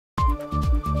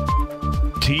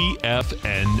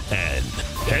TFNN.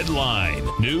 Headline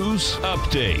News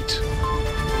Update.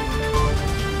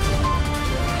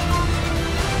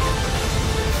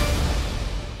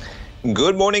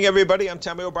 Good morning, everybody. I'm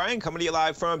Tommy O'Brien coming to you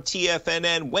live from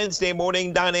TFNN Wednesday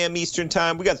morning, 9 a.m. Eastern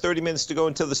Time. We got 30 minutes to go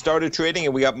until the start of trading,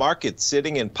 and we got markets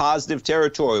sitting in positive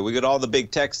territory. We got all the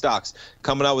big tech stocks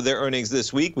coming out with their earnings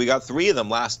this week. We got three of them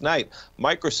last night: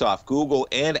 Microsoft, Google,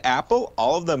 and Apple.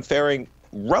 All of them faring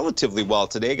relatively well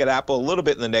today. Got Apple a little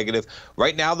bit in the negative.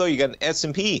 Right now, though, you got an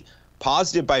S&P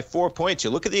positive by 4 points. You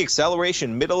look at the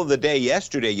acceleration middle of the day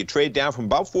yesterday. You trade down from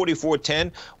about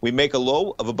 44.10. We make a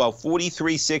low of about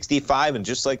 43.65, and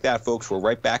just like that, folks, we're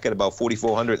right back at about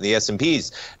 4,400 in the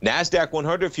S&Ps. NASDAQ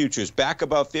 100 futures back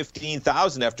about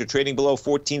 15,000 after trading below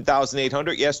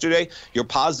 14,800 yesterday. You're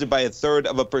positive by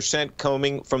 1/3%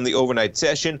 coming from the overnight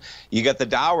session. You got the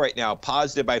Dow right now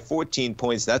positive by 14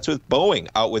 points. That's with Boeing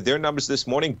out with their numbers this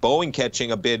morning. Boeing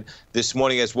catching a bid this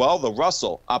morning as well. The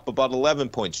Russell up about 11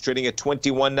 points, trading at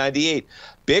 21.98.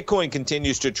 Bitcoin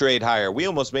continues to trade higher. We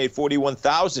almost made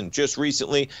 41,000 just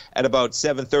recently at about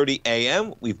 7:30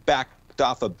 a.m. We've backed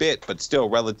off a bit, but still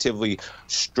relatively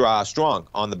strong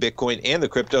on the Bitcoin and the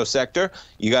crypto sector.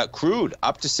 You got crude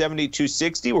up to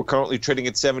 72.60. We're currently trading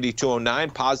at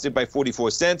 72.09, positive by 44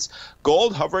 cents.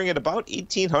 Gold hovering at about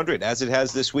 1,800 as it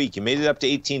has this week. You made it up to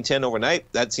 1810 overnight.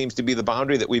 That seems to be the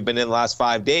boundary that we've been in the last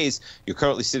 5 days. You're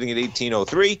currently sitting at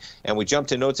 1803, and we jump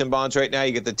to notes and bonds right now.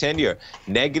 You get the 10-year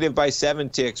negative by 7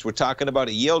 ticks. We're talking about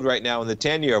a yield right now in the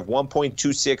 10-year of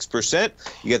 1.26%.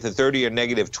 You get the 30-year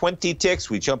negative 20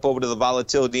 ticks. We jump over to the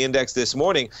volatility index this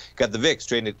morning. Got the VIX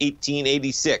trading at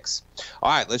 1886.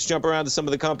 All right, let's jump around to some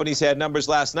of the companies had numbers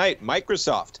last night.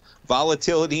 Microsoft,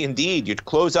 volatility indeed. You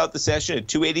close out the session at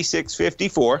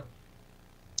 286.54.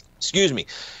 Excuse me.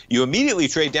 You immediately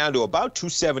trade down to about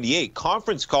 278.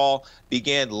 Conference call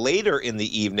began later in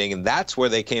the evening, and that's where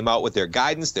they came out with their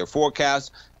guidance, their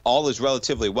forecast. All is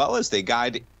relatively well as they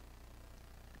guide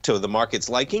to the market's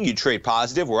liking. You trade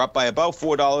positive. We're up by about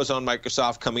 $4 on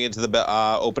Microsoft coming into the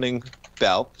opening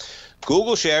bell.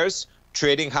 Google shares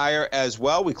trading higher as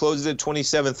well. We closed it at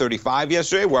 27.35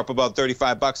 yesterday. We're up about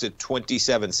 $35 at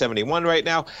 27.71 right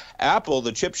now. Apple,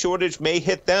 the chip shortage may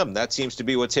hit them. That seems to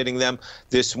be what's hitting them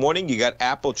this morning. You got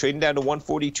Apple trading down to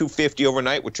 142.50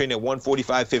 overnight. We're trading at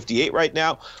 145.58 right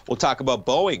now. We'll talk about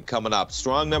Boeing coming up.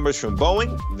 Strong numbers from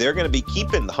Boeing. They're going to be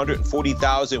keeping the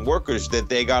 140,000 workers that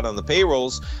they got on the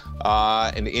payrolls.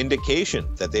 An indication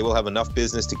that they will have enough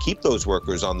business to keep those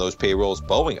workers on those payrolls.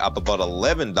 Boeing up about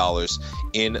 $11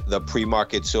 in the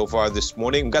pre-market so far this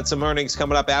morning. We've got some earnings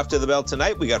coming up after the bell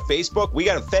tonight. We got Facebook. We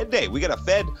got a Fed day. We got a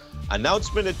Fed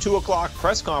announcement at 2 o'clock,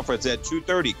 press conference at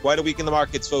 2:30. Quite a week in the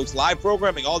markets, folks. Live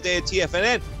programming all day at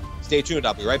TFNN. Stay tuned.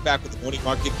 I'll be right back with the morning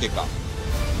market kickoff.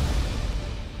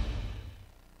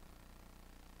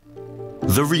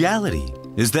 The reality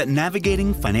is that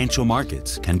navigating financial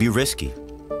markets can be risky.